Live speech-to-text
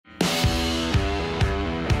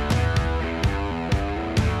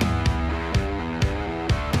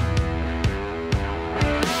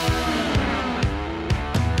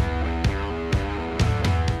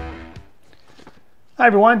Hi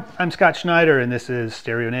everyone, I'm Scott Schneider and this is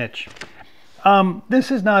Stereo Niche. This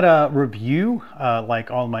is not a review like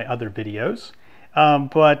all my other videos,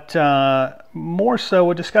 but more so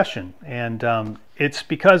a discussion. And it's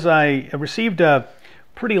because I received a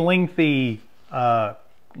pretty lengthy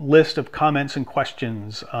list of comments and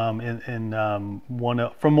questions from one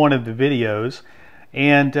of the videos.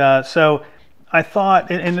 And so I thought,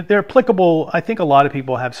 and they're applicable, I think a lot of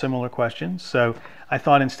people have similar questions. So I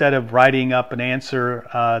thought instead of writing up an answer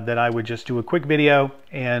that I would just do a quick video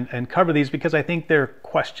and cover these, because I think they're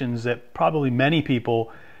questions that probably many people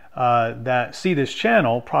that see this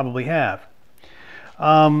channel probably have.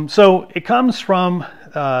 So it comes from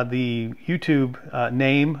the YouTube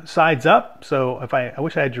name Sides Up. So if I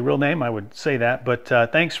wish I had your real name, I would say that. But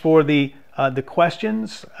thanks for the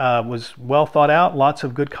questions. Was well thought out. Lots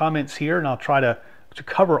of good comments here, and I'll try to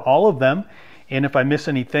cover all of them. And if I miss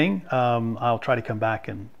anything, I'll try to come back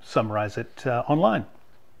and summarize it online.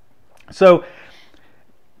 So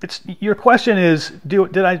your question is,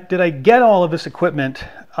 did I get all of this equipment?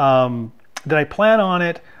 Did I plan on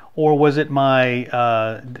it, or was it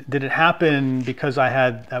did it happen because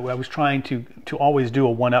I was trying to always do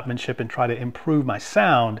a one-upmanship and try to improve my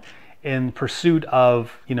sound in pursuit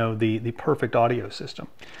of the perfect audio system?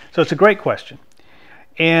 So it's a great question.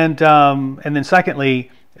 And then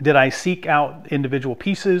secondly, did I seek out individual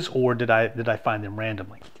pieces, or did I find them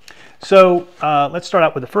randomly? So let's start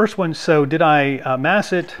out with the first one. So did I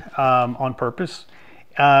mass it on purpose?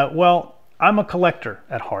 Well, I'm a collector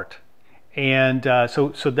at heart, and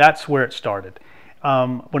so that's where it started.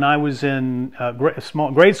 When I was in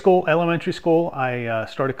grade school, elementary school, I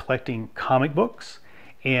started collecting comic books,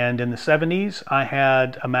 and in the 70s, I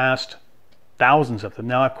had amassed thousands of them.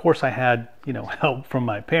 Now, of course, I had help from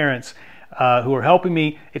my parents who were helping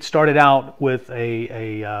me. It started out with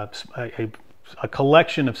a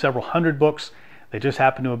collection of several hundred books. They just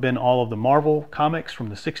happened to have been all of the Marvel comics from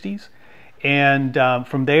the 60s. And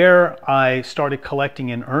from there, I started collecting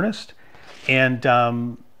in earnest. And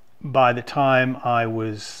by the time I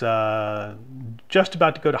was just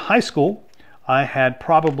about to go to high school, I had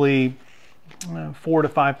probably 4,000 to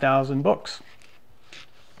 5,000 books.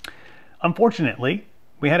 Unfortunately,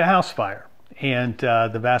 we had a house fire, and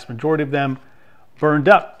the vast majority of them burned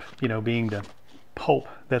up, being the pulp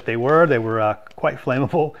that they were. They were quite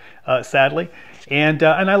flammable, sadly, and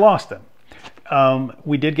I lost them.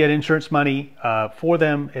 We did get insurance money for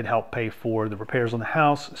them. It helped pay for the repairs on the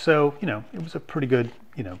house. So, it was a pretty good,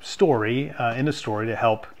 story in the story to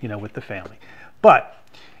help, with the family. But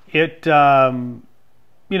it, I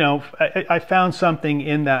found something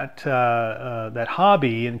in that that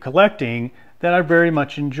hobby in collecting that I very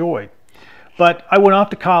much enjoyed. But I went off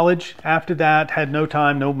to college after that, had no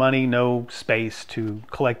time, no money, no space to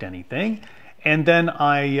collect anything. And then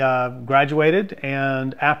I graduated,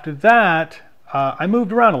 and after that, I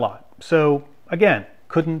moved around a lot. So again,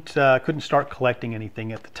 couldn't start collecting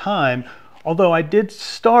anything at the time, although I did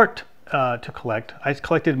start to collect. I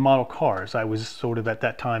collected model cars. I was sort of at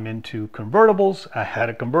that time into convertibles. I had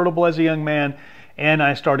a convertible as a young man, and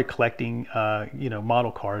I started collecting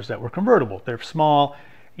model cars that were convertible. They're small,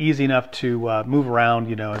 easy enough to move around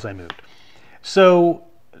as I moved. So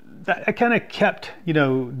I kind of kept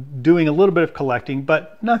doing a little bit of collecting,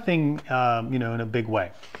 but nothing in a big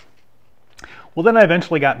way. Well, then I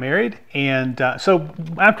eventually got married, and so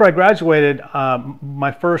after I graduated,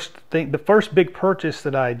 the first big purchase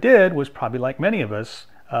that I did was probably like many of us,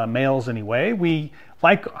 males anyway. We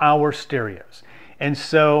like our stereos, and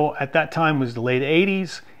so at that time was the late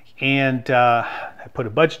 80s, and I put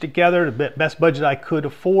a budget together, the best budget I could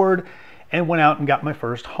afford, and went out and got my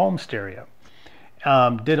first home stereo.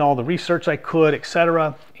 Did all the research I could,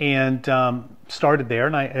 etc., and started there,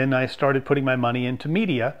 and I started putting my money into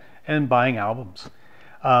media and buying albums,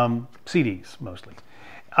 CDs mostly.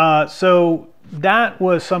 So that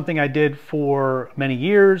was something I did for many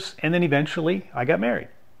years, and then eventually I got married.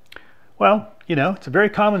 Well, it's a very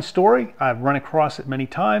common story. I've run across it many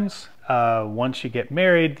times. Once you get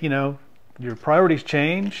married, your priorities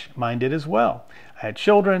change. Mine did as well. I had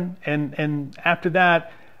children, and after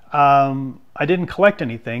that, I didn't collect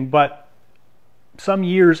anything, but some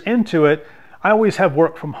years into it, I always have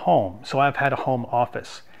work from home, so I've had a home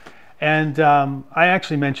office. And I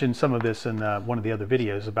actually mentioned some of this in one of the other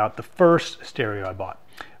videos about the first stereo I bought.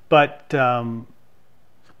 But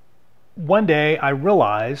one day I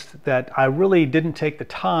realized that I really didn't take the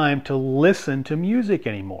time to listen to music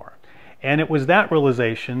anymore. And it was that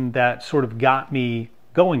realization that sort of got me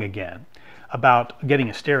going again about getting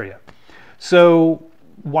a stereo. So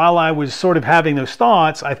while I was sort of having those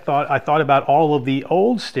thoughts, I thought about all of the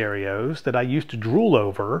old stereos that I used to drool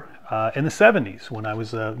over in the 70s when I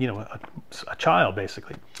was a child,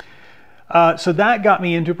 basically. So that got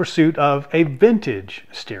me into pursuit of a vintage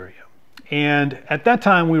stereo. And at that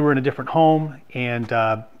time we were in a different home, and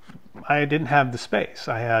I didn't have the space.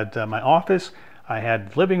 I had my office, I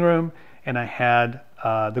had the living room, and I had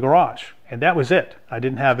the garage, and that was it. I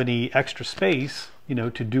didn't have any extra space,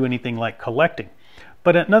 to do anything like collecting.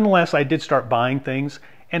 But nonetheless, I did start buying things,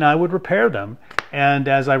 and I would repair them. And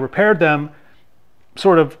as I repaired them,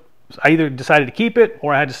 I either decided to keep it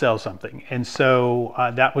or I had to sell something. And so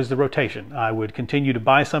that was the rotation. I would continue to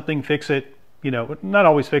buy something, fix it, not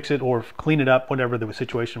always fix it or clean it up, whatever the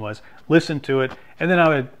situation was, listen to it, and then I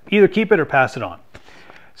would either keep it or pass it on.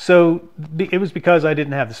 So it was because I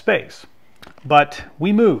didn't have the space. But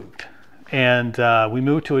we moved, and we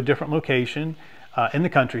moved to a different location in the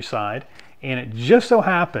countryside, and it just so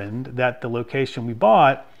happened that the location we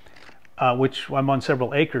bought, which I'm on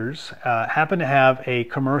several acres, happened to have a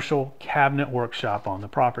commercial cabinet workshop on the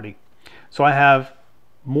property. So I have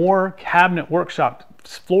more cabinet workshop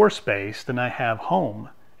floor space than I have home,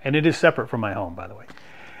 and it is separate from my home, by the way.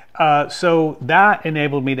 So that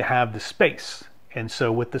enabled me to have the space, and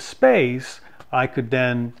so with the space I could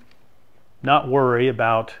then not worry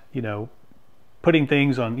about putting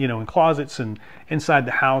things on in closets and inside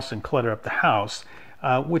the house and clutter up the house,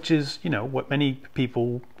 which is what many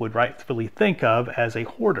people would rightfully think of as a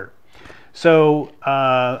hoarder. So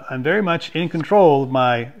I'm very much in control of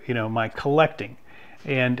my my collecting,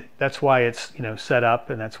 and that's why it's set up,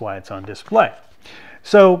 and that's why it's on display.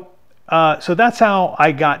 So so that's how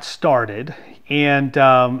I got started. And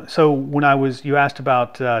so when you asked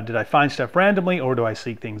about did I find stuff randomly or do I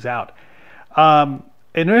seek things out?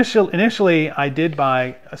 Initially, I did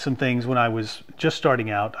buy some things when I was just starting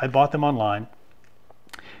out. I bought them online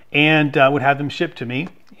and would have them shipped to me.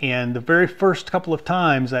 And the very first couple of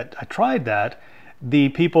times that I tried that, the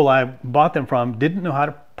people I bought them from didn't know how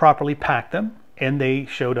to properly pack them, and they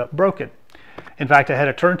showed up broken. In fact, I had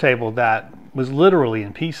a turntable that was literally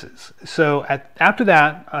in pieces. So after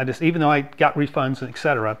that, even though I got refunds and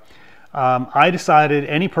etc., I decided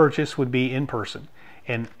any purchase would be in person.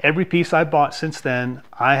 And every piece I bought since then,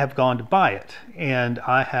 I have gone to buy it, and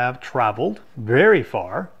I have traveled very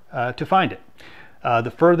far to find it.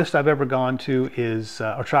 The furthest I've ever gone to is,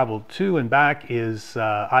 or traveled to and back, is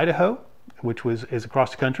Idaho, which is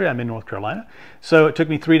across the country. I'm in North Carolina. So it took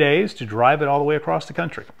me 3 days to drive it all the way across the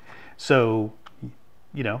country. So,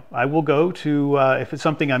 I will go to, if it's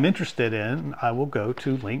something I'm interested in, I will go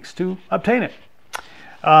to links to obtain it.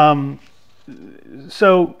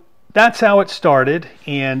 So that's how it started,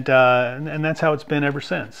 and that's how it's been ever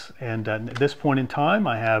since. And at this point in time,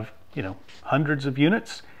 I have hundreds of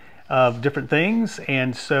units of different things,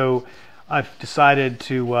 and so I've decided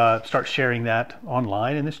to start sharing that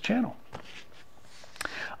online in this channel.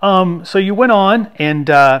 So you went on and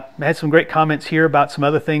had some great comments here about some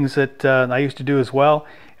other things that I used to do as well.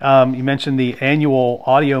 You mentioned the annual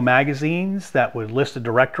audio magazines that would list a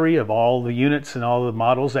directory of all the units and all the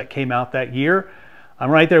models that came out that year. I'm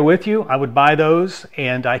right there with you. I would buy those,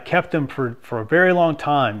 and I kept them for a very long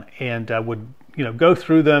time, and would go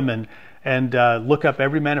through them and look up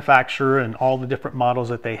every manufacturer and all the different models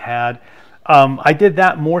that they had. I did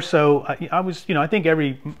that more so. I think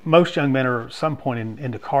most young men are at some point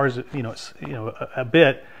into cars, a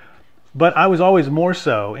bit, but I was always more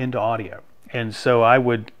so into audio, and so I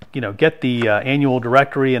would get the annual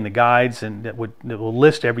directory and the guides, and that will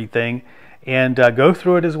list everything, and go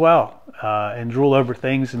through it as well, and drool over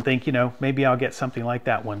things and think maybe I'll get something like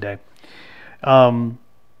that one day.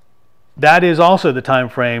 That is also the time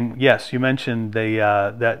frame. Yes, you mentioned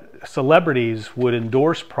that celebrities would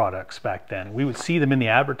endorse products back then. We would see them in the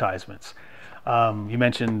advertisements. You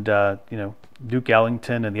mentioned Duke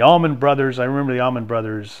Ellington and the Allman Brothers. I remember the Allman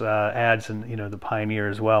Brothers ads, and the Pioneer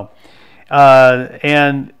as well.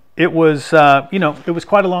 And it was it was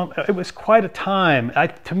quite a time.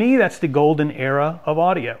 To me, that's the golden era of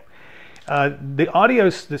audio.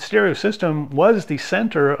 The stereo system was the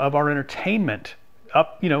center of our entertainment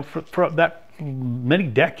up for that many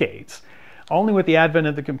decades. Only with the advent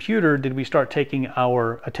of the computer did we start taking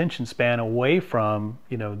our attention span away from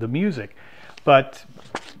the music. But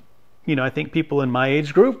I think people in my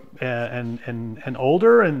age group and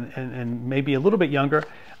older and maybe a little bit younger,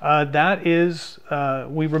 that is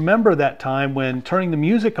we remember that time when turning the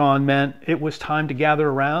music on meant it was time to gather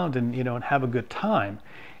around and and have a good time.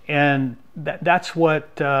 And that's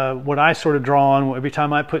what I sort of draw on every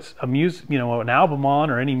time I put a an album on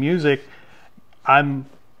or any music. I'm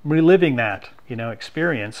reliving that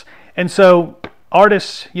experience. And so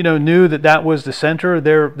artists, you know, knew that that was the center.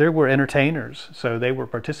 There were entertainers, so they were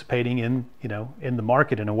participating in, you know, in the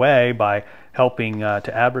market in a way by helping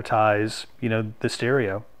to advertise, you know, the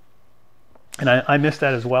stereo. And I miss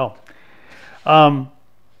that as well. Oh,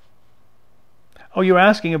 you were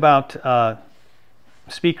asking about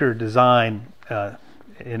speaker design,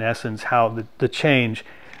 in essence, how the change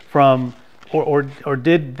from, or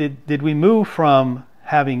did we move from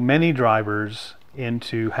having many drivers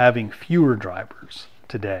into having fewer drivers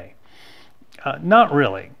today? Not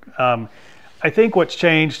really. I think what's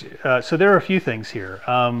changed, so there are a few things here.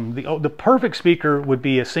 The perfect speaker would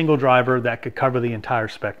be a single driver that could cover the entire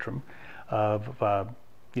spectrum of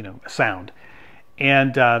you know, sound,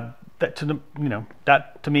 and that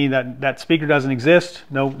to me that speaker doesn't exist.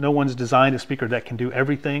 No one's designed a speaker that can do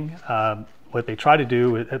everything. What they try to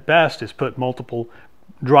do at best is put multiple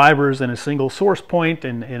drivers in a single source point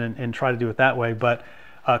and try to do it that way. But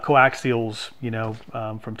coaxials, you know,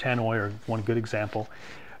 from Tannoy are one good example.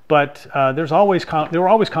 But there were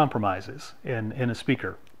always compromises in a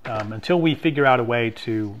speaker until we figure out a way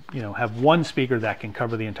to, you know, have one speaker that can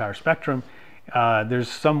cover the entire spectrum. There's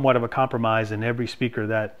somewhat of a compromise in every speaker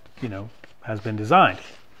that, you know, has been designed.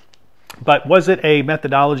 But was it a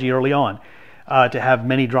methodology early on to have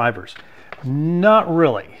many drivers? Not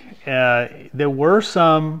really. There were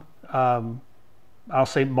some, I'll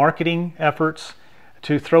say, marketing efforts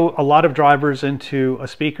to throw a lot of drivers into a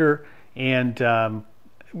speaker, and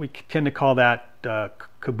we tend to call that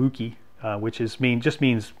kabuki, which just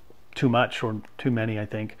means too much or too many, I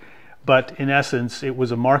think. But in essence, it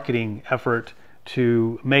was a marketing effort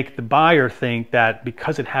to make the buyer think that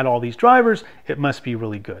because it had all these drivers, it must be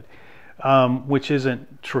really good, which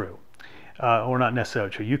isn't true. Or not necessarily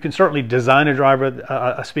true. You can certainly design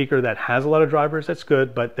a speaker that has a lot of drivers. That's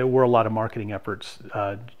good, but there were a lot of marketing efforts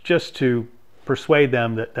just to persuade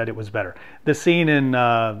them that it was better. The scene in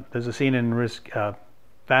there's a scene in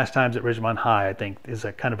Fast Times at Ridgemont High, I think, is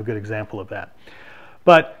a kind of a good example of that.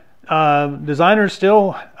 But designers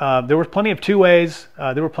still, there were plenty of two-ways.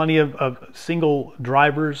 There were plenty of single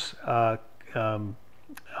drivers back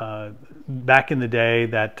in the day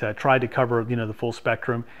that tried to cover, you know, the full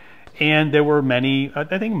spectrum. And there were many,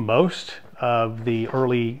 I think most of the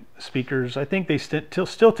early speakers, I think they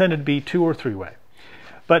still tended to be two or three-way.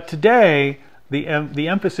 But today, the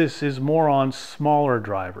emphasis is more on smaller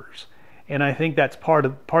drivers. And I think that's part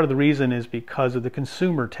of the reason is because of the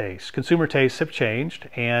consumer taste. Consumer tastes have changed,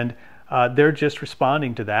 and they're just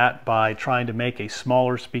responding to that by trying to make a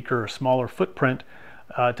smaller speaker, a smaller footprint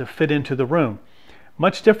to fit into the room.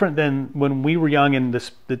 Much different than when we were young, and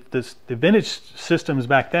the vintage systems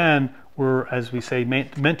back then were, as we say,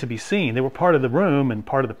 meant to be seen. They were part of the room and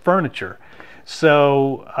part of the furniture.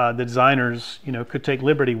 So the designers, you know, could take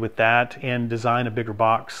liberty with that and design a bigger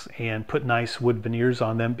box and put nice wood veneers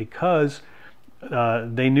on them because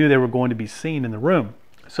they knew they were going to be seen in the room.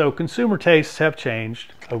 So consumer tastes have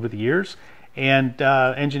changed over the years, and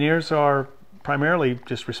engineers are primarily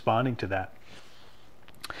just responding to that.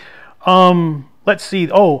 Let's see.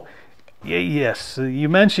 Oh, yes. You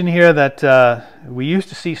mentioned here that we used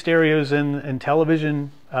to see stereos in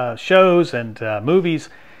television shows and movies,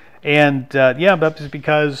 and yeah, that's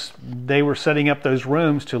because they were setting up those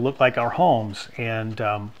rooms to look like our homes, and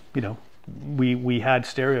you know, we had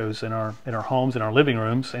stereos in our homes, in our living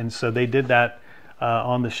rooms, and so they did that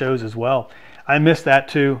on the shows as well. I miss that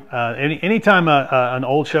too. Anytime an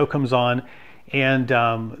old show comes on and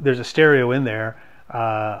there's a stereo in there,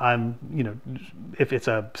 I'm, you know, if it's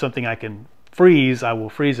something I can freeze, I will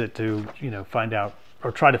freeze it to, you know, find out,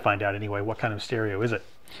 or try to find out anyway, what kind of stereo is it.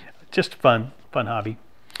 Just fun hobby.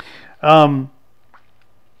 And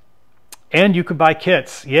you could buy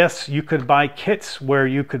kits. Yes, you could buy kits where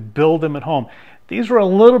you could build them at home. These were a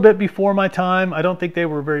little bit before my time. I don't think they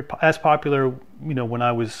were as popular, you know, when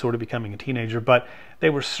I was sort of becoming a teenager, but they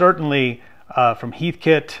were certainly from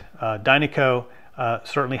Heathkit, Dynaco,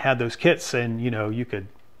 certainly had those kits, and you know, you could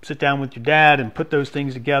sit down with your dad and put those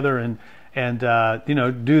things together and you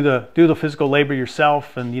know, do the physical labor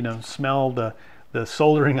yourself, and you know, smell the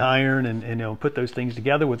soldering iron, and you know, put those things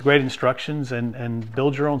together with great instructions and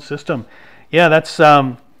build your own system. Yeah, that's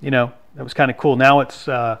you know, that was kind of cool. Now it's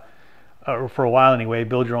or for a while anyway,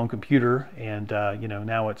 build your own computer, and you know,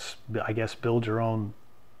 now it's, I guess, build your own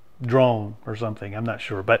drone or something. I'm not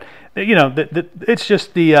sure, but you know, it's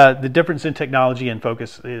just the difference in technology and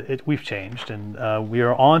focus. We've changed, and we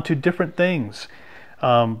are on to different things.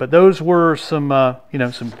 But those were some, you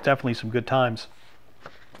know, definitely some good times.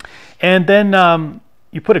 And then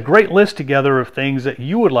you put a great list together of things that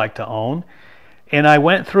you would like to own, and I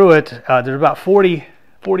went through it. There's about 40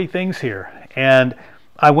 things here, and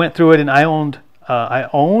I went through it, and I owned I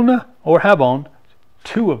own or have owned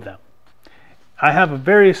 2 of them. I have a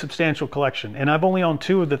very substantial collection, and I've only owned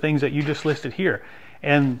 2 of the things that you just listed here.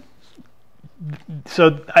 And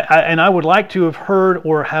so, I would like to have heard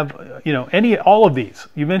or have, all of these.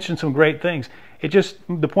 You mentioned some great things.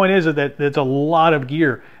 The point is that there's a lot of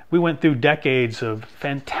gear. We went through decades of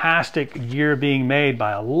fantastic gear being made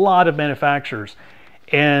by a lot of manufacturers.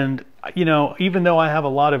 And, even though I have a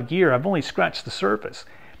lot of gear, I've only scratched the surface.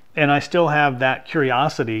 And I still have that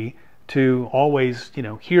curiosity to always,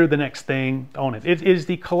 hear the next thing, own it. It is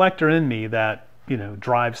the collector in me that,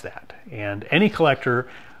 drives that. And any collector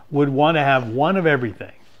would want to have one of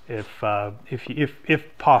everything if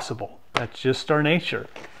possible. That's just our nature.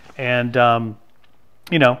 And,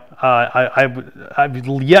 I've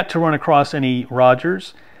yet to run across any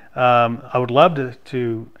Rogers. I would love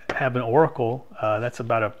to have an Oracle. That's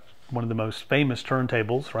about one of the most famous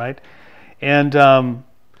turntables, right? And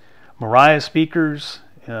Mariah speakers,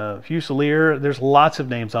 Fusilier. There's lots of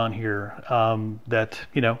names on here that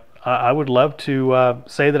I would love to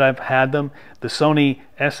say that I've had them. The Sony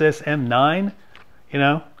SSM9.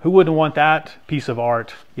 Who wouldn't want that piece of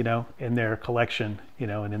art, in their collection,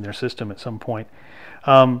 and in their system at some point.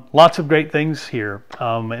 Lots of great things here,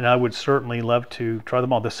 and I would certainly love to try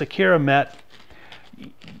them all. The Sakura Met,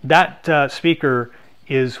 that speaker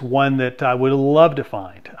is one that I would love to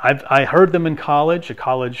find. I heard them in college. A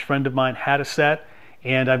college friend of mine had a set,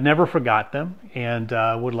 and I've never forgot them, and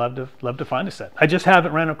would love to find a set. I just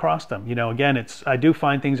haven't ran across them. Again, I do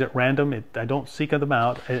find things at random. I don't seek them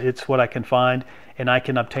out. It's what I can find and I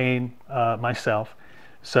can obtain myself.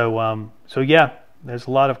 So yeah, there's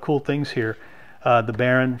a lot of cool things here. The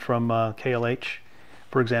Baron from KLH,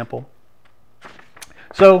 for example.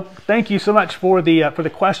 So thank you so much for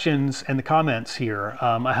the questions and the comments here.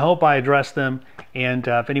 I hope I addressed them. And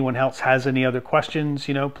if anyone else has any other questions,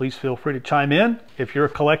 please feel free to chime in. If you're a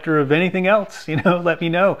collector of anything else, let me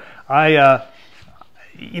know. I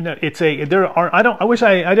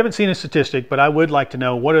haven't seen a statistic, but I would like to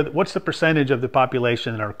know what's the percentage of the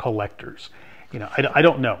population that are collectors. I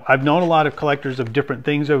don't know. I've known a lot of collectors of different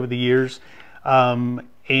things over the years.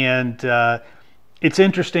 It's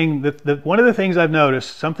interesting that one of the things I've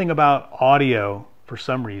noticed, something about audio for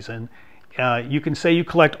some reason, you can say you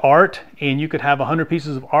collect art and you could have 100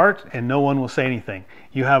 pieces of art and no one will say anything.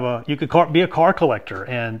 You could be a car collector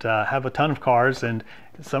and have a ton of cars, and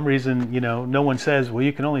for some reason, no one says, well,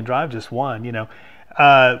 you can only drive just one,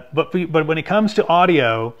 but when it comes to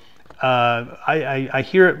audio, I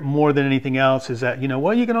hear it more than anything else is that,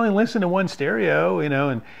 well, you can only listen to one stereo,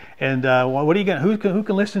 and what are you who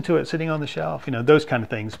can listen to it sitting on the shelf, those kind of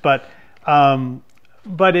things. But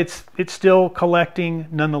it's still collecting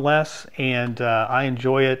nonetheless, and I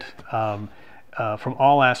enjoy it from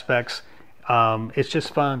all aspects. It's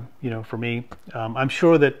just fun, for me. I'm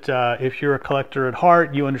sure that if you're a collector at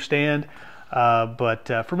heart, you understand. But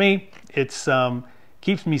for me, it's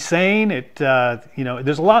keeps me sane.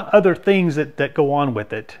 There's a lot of other things that go on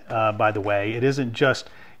with it. By the way, it isn't just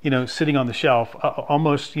sitting on the shelf.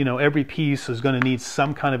 Almost every piece is going to need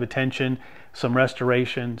some kind of attention, some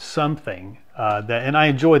restoration, something. And I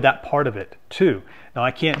enjoy that part of it too. Now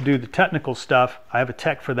I can't do the technical stuff. I have a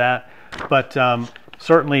tech for that, but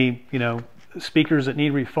certainly speakers that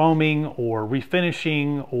need refoaming or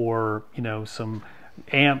refinishing, or some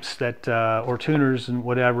amps that or tuners and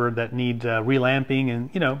whatever that need relamping,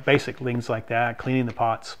 and basic things like that, cleaning the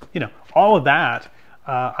pots, all of that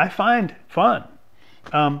I find fun.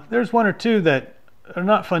 There's one or two that are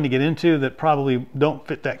not fun to get into that probably don't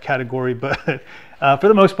fit that category, but for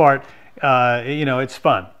the most part, it's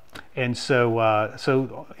fun. And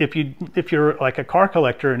so if you're like a car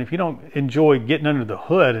collector, and if you don't enjoy getting under the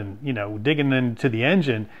hood and digging into the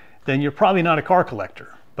engine, then you're probably not a car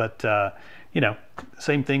collector. But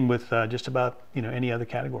same thing with just about any other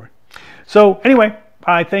category. So anyway,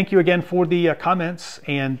 I thank you again for the comments,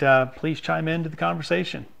 and please chime into the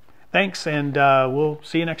conversation. Thanks, and we'll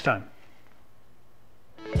see you next time.